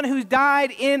 the one who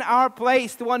died in our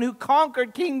place, the one who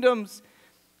conquered kingdoms,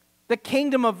 the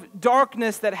kingdom of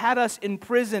darkness that had us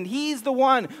imprisoned. He's the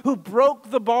one who broke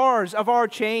the bars of our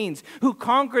chains, who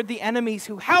conquered the enemies,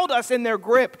 who held us in their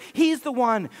grip. He's the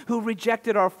one who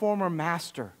rejected our former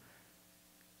master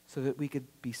so that we could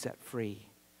be set free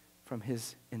from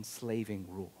his enslaving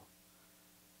rule.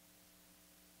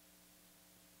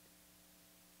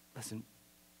 Listen,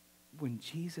 when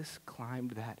Jesus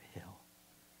climbed that hill,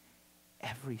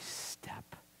 every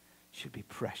step should be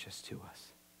precious to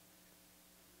us.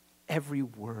 Every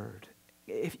word.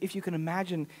 If you can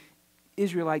imagine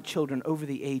Israelite children over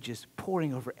the ages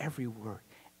poring over every word.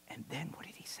 And then what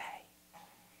did he say?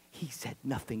 He said,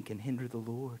 nothing can hinder the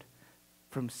Lord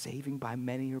from saving by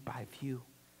many or by few.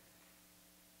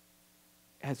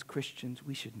 As Christians,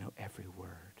 we should know every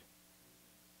word.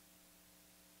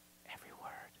 Every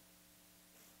word.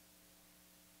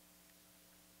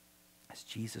 As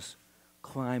Jesus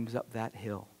climbs up that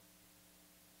hill,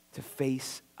 to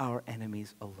face our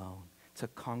enemies alone, to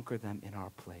conquer them in our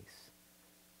place.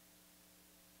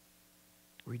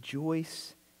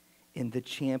 Rejoice in the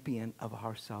champion of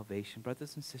our salvation.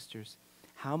 Brothers and sisters,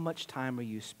 how much time are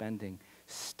you spending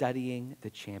studying the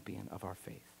champion of our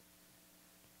faith?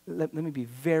 Let me be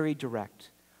very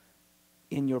direct.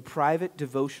 In your private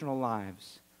devotional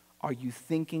lives, are you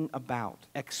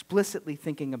explicitly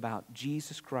thinking about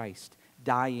Jesus Christ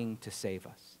dying to save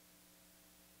us?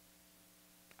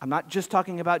 I'm not just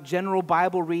talking about general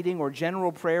Bible reading or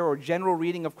general prayer or general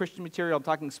reading of Christian material. I'm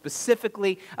talking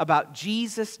specifically about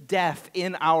Jesus' death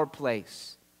in our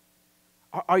place.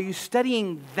 Are you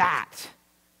studying that?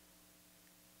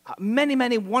 Many,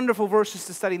 many wonderful verses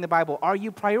to study in the Bible. Are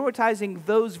you prioritizing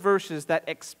those verses that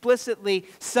explicitly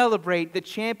celebrate the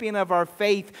champion of our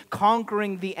faith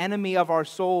conquering the enemy of our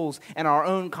souls and our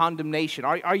own condemnation?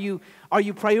 Are you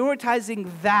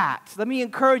prioritizing that? Let me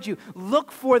encourage you,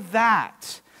 look for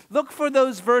that. Look for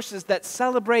those verses that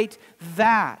celebrate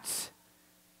that.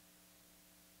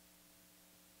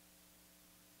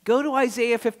 Go to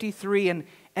Isaiah 53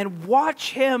 and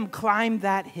watch him climb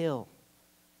that hill.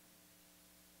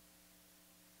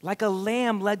 Like a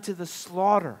lamb led to the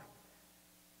slaughter.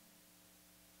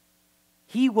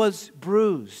 He was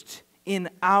bruised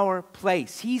in our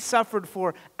place. He suffered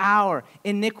for our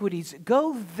iniquities.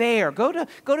 Go there. Go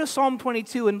to Psalm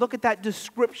 22 and look at that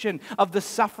description of the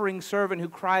suffering servant who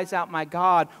cries out, my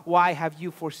God, why have you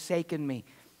forsaken me?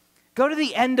 Go to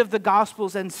the end of the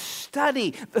Gospels and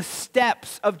study the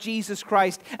steps of Jesus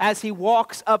Christ as he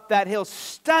walks up that hill.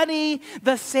 Study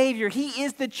the Savior. He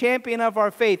is the champion of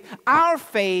our faith. Our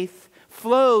faith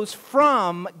flows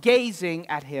from gazing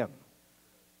at him.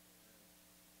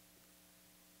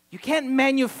 You can't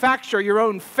manufacture your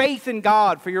own faith in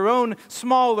God for your own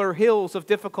smaller hills of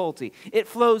difficulty. It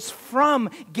flows from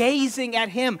gazing at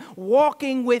him,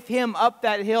 walking with him up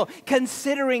that hill,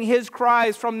 considering his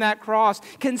cries from that cross,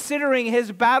 considering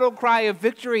his battle cry of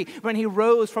victory when he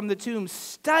rose from the tomb.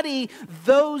 Study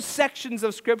those sections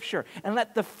of Scripture and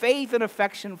let the faith and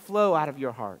affection flow out of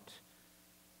your heart.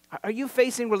 Are you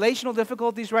facing relational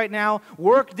difficulties right now?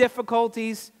 Work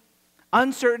difficulties?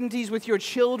 Uncertainties with your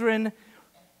children?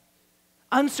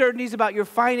 Uncertainties about your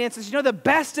finances? You know, the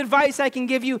best advice I can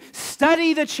give you,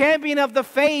 study the champion of the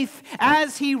faith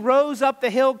as he rose up the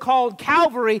hill called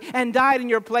Calvary and died in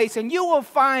your place, and you will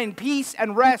find peace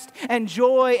and rest and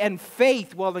joy and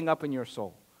faith welling up in your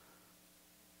soul.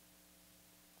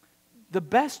 The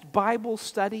best Bible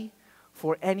study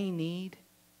for any need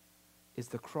is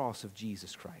the cross of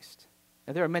Jesus Christ.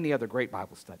 And there are many other great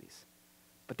Bible studies,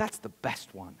 but that's the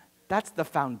best one. That's the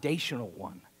foundational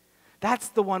one. That's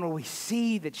the one where we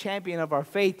see the champion of our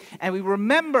faith and we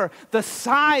remember the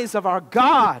size of our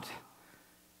God.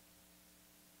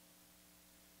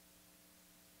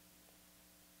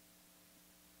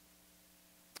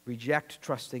 Reject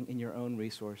trusting in your own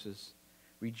resources.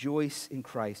 Rejoice in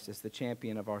Christ as the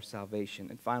champion of our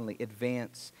salvation. And finally,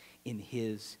 advance in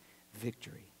his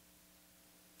victory.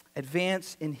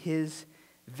 Advance in his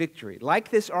victory. Like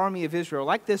this army of Israel,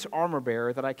 like this armor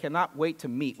bearer that I cannot wait to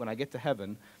meet when I get to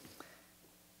heaven,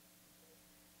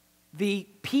 the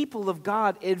people of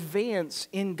God advance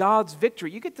in God's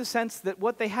victory. You get the sense that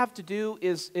what they have to do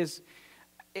it's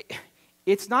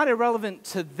not irrelevant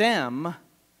to them,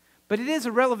 but it is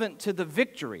irrelevant to the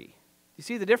victory. You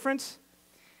see the difference?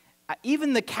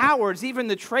 Even the cowards, even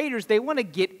the traitors, they want to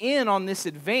get in on this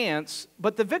advance,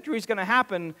 but the victory is going to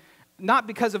happen not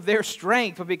because of their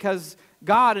strength, but because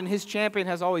God and his champion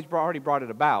has already brought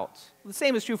it about. The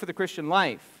same is true for the Christian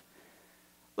life.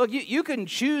 Look, you can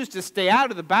choose to stay out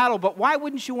of the battle, but why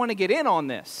wouldn't you want to get in on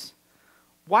this?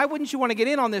 Why wouldn't you want to get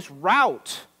in on this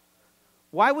route?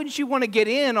 Why wouldn't you want to get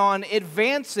in on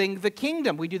advancing the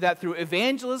kingdom? We do that through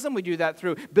evangelism. We do that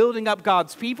through building up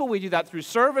God's people. We do that through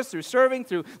service, through serving,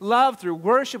 through love, through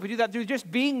worship. We do that through just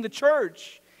being the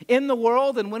church in the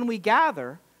world and when we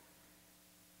gather.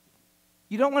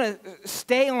 You don't want to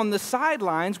stay on the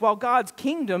sidelines while God's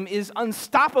kingdom is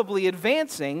unstoppably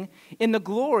advancing in the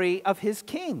glory of his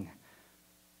King.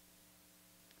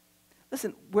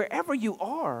 Listen, wherever you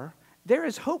are, there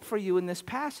is hope for you in this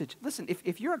passage. Listen,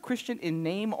 if you're a Christian in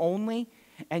name only,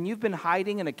 and you've been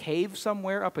hiding in a cave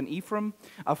somewhere up in Ephraim,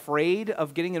 afraid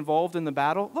of getting involved in the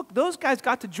battle, look, those guys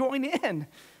got to join in.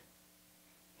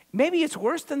 Maybe it's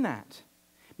worse than that.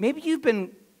 Maybe you've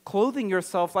been clothing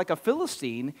yourself like a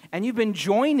Philistine, and you've been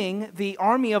joining the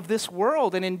army of this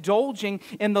world and indulging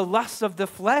in the lusts of the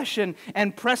flesh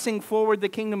and pressing forward the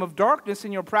kingdom of darkness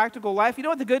in your practical life. You know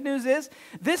what the good news is?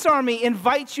 This army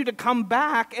invites you to come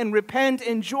back and repent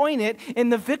and join it in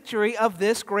the victory of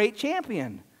this great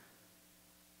champion.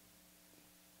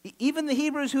 Even the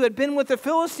Hebrews who had been with the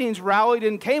Philistines rallied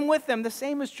and came with them. The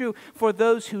same is true for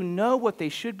those who know what they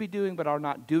should be doing but are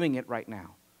not doing it right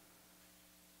now.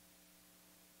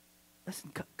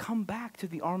 Listen, come back to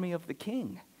the army of the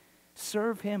King.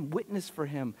 Serve him, witness for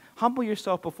him, humble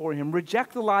yourself before him,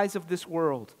 reject the lies of this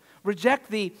world,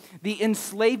 reject the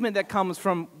enslavement that comes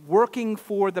from working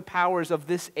for the powers of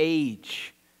this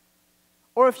age.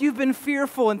 Or if you've been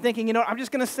fearful and thinking, I'm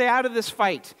just going to stay out of this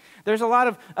fight. There's a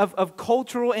lot of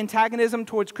cultural antagonism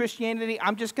towards Christianity.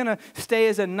 I'm just going to stay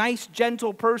as a nice,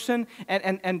 gentle person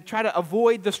and try to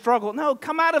avoid the struggle. No,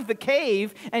 come out of the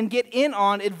cave and get in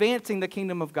on advancing the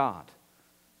kingdom of God.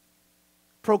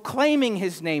 Proclaiming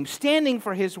his name, standing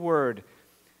for his word.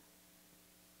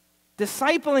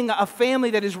 Discipling a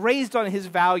family that is raised on his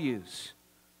values.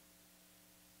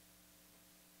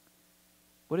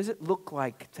 What does it look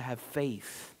like to have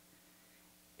faith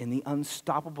in the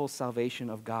unstoppable salvation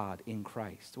of God in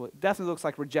Christ? Well, it definitely looks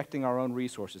like rejecting our own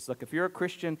resources. Look, if you're a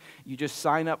Christian, you just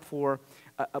sign up for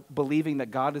believing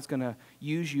that God is going to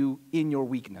use you in your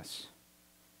weakness.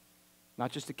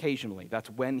 Not just occasionally. That's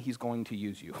when he's going to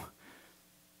use you.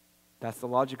 That's the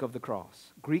logic of the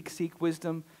cross. Greeks seek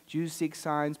wisdom, Jews seek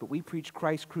signs, but we preach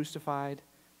Christ crucified.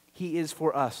 He is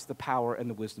for us the power and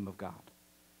the wisdom of God.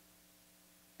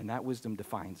 And that wisdom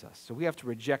defines us. So we have to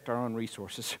reject our own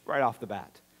resources right off the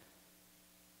bat.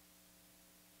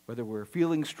 Whether we're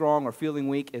feeling strong or feeling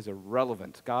weak is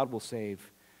irrelevant. God will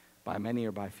save by many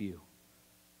or by few.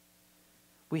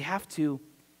 We have to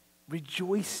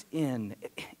rejoice in,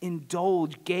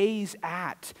 indulge, gaze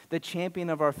at the champion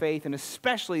of our faith, and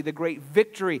especially the great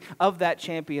victory of that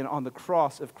champion on the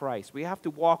cross of Christ. We have to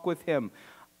walk with him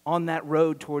on that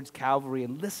road towards Calvary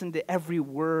and listen to every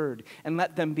word and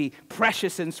let them be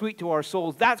precious and sweet to our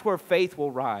souls. That's where faith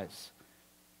will rise.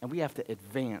 And we have to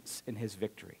advance in his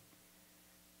victory.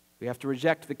 We have to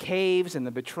reject the caves and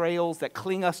the betrayals that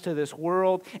cling us to this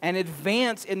world and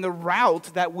advance in the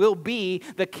route that will be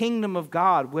the kingdom of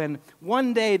God, when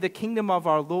one day the kingdom of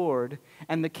our Lord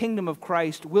and the kingdom of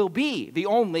Christ will be the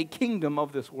only kingdom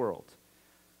of this world.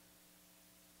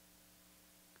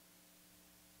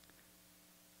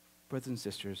 brothers and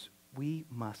sisters, we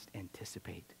must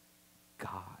anticipate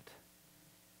God.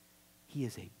 He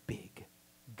is a big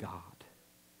God.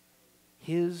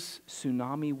 His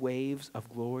tsunami waves of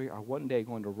glory are one day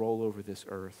going to roll over this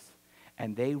earth,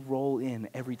 and they roll in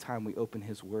every time we open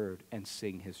his word and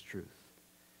sing his truth.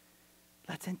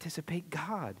 Let's anticipate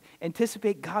God.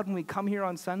 Anticipate God when we come here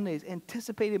on Sundays.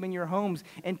 Anticipate him in your homes.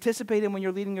 Anticipate him when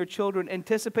you're leading your children.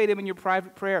 Anticipate him in your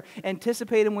private prayer.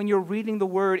 Anticipate him when you're reading the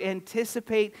word.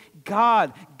 Anticipate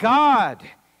God. God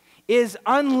is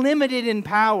unlimited in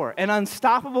power and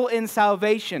unstoppable in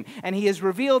salvation. And he has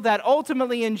revealed that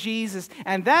ultimately in Jesus.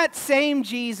 And that same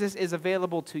Jesus is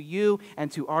available to you and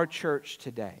to our church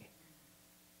today.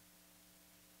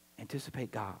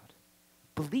 Anticipate God.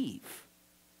 Believe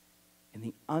in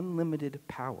the unlimited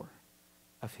power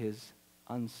of his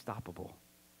unstoppable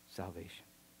salvation.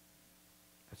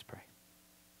 Let's pray.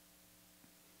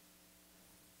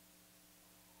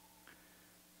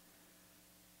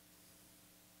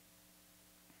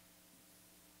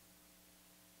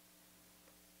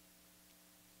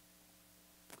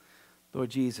 Lord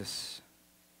Jesus,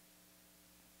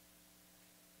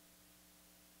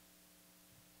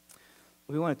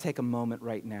 we want to take a moment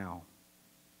right now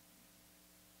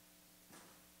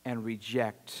and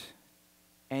reject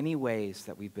any ways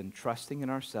that we've been trusting in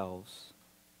ourselves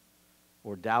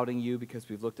or doubting you because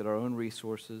we've looked at our own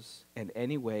resources, and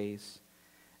any ways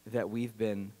that we've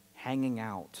been hanging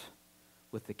out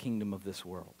with the kingdom of this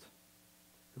world.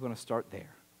 We're going to start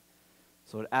there.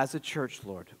 So as a church,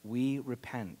 Lord, we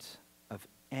repent of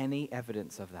any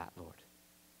evidence of that, Lord.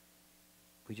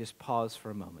 We just pause for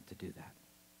a moment to do that.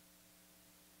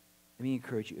 Let me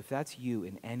encourage you, if that's you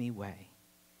in any way,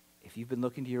 if you've been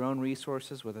looking to your own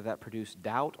resources, whether that produced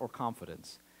doubt or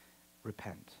confidence,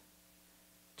 repent.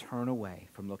 Turn away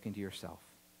from looking to yourself.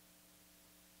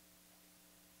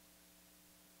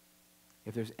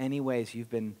 If there's any ways you've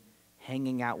been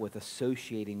hanging out with,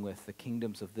 associating with the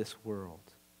kingdoms of this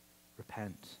world,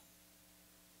 repent.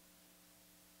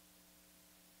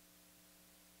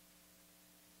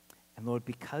 And Lord,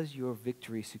 because your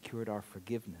victory secured our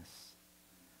forgiveness,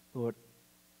 Lord,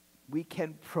 we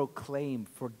can proclaim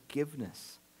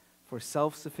forgiveness for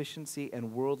self-sufficiency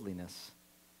and worldliness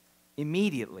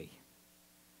immediately.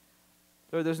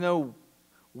 Lord, there's no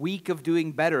week of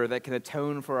doing better that can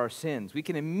atone for our sins. We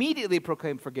can immediately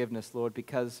proclaim forgiveness, Lord,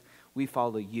 because we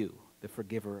follow you, the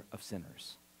forgiver of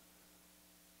sinners.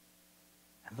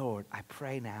 And Lord, I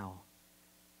pray now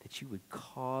that you would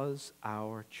cause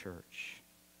our church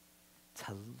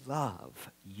to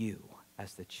love you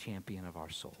as the champion of our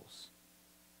souls.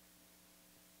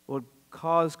 Lord,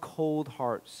 cause cold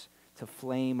hearts to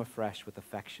flame afresh with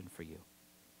affection for you.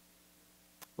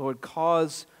 Lord,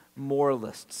 cause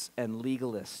moralists and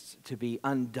legalists to be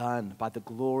undone by the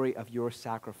glory of your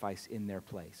sacrifice in their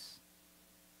place.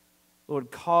 Lord,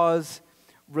 cause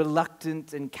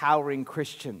reluctant and cowering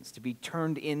Christians to be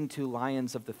turned into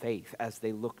lions of the faith as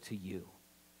they look to you.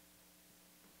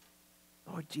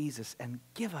 Lord Jesus, and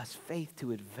give us faith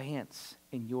to advance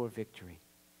in your victory.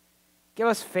 Give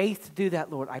us faith to do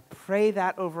that, Lord. I pray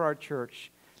that over our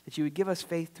church, that you would give us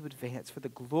faith to advance for the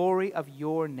glory of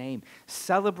your name,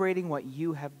 celebrating what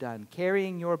you have done,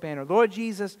 carrying your banner. Lord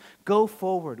Jesus, go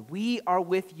forward. We are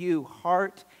with you,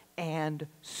 heart and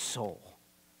soul.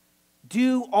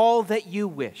 Do all that you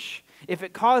wish. If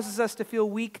it causes us to feel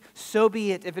weak, so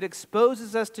be it. If it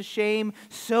exposes us to shame,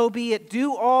 so be it.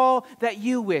 Do all that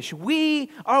you wish.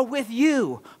 We are with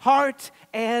you, heart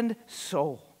and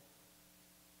soul.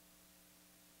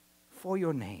 For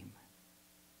your name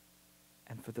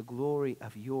and for the glory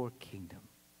of your kingdom.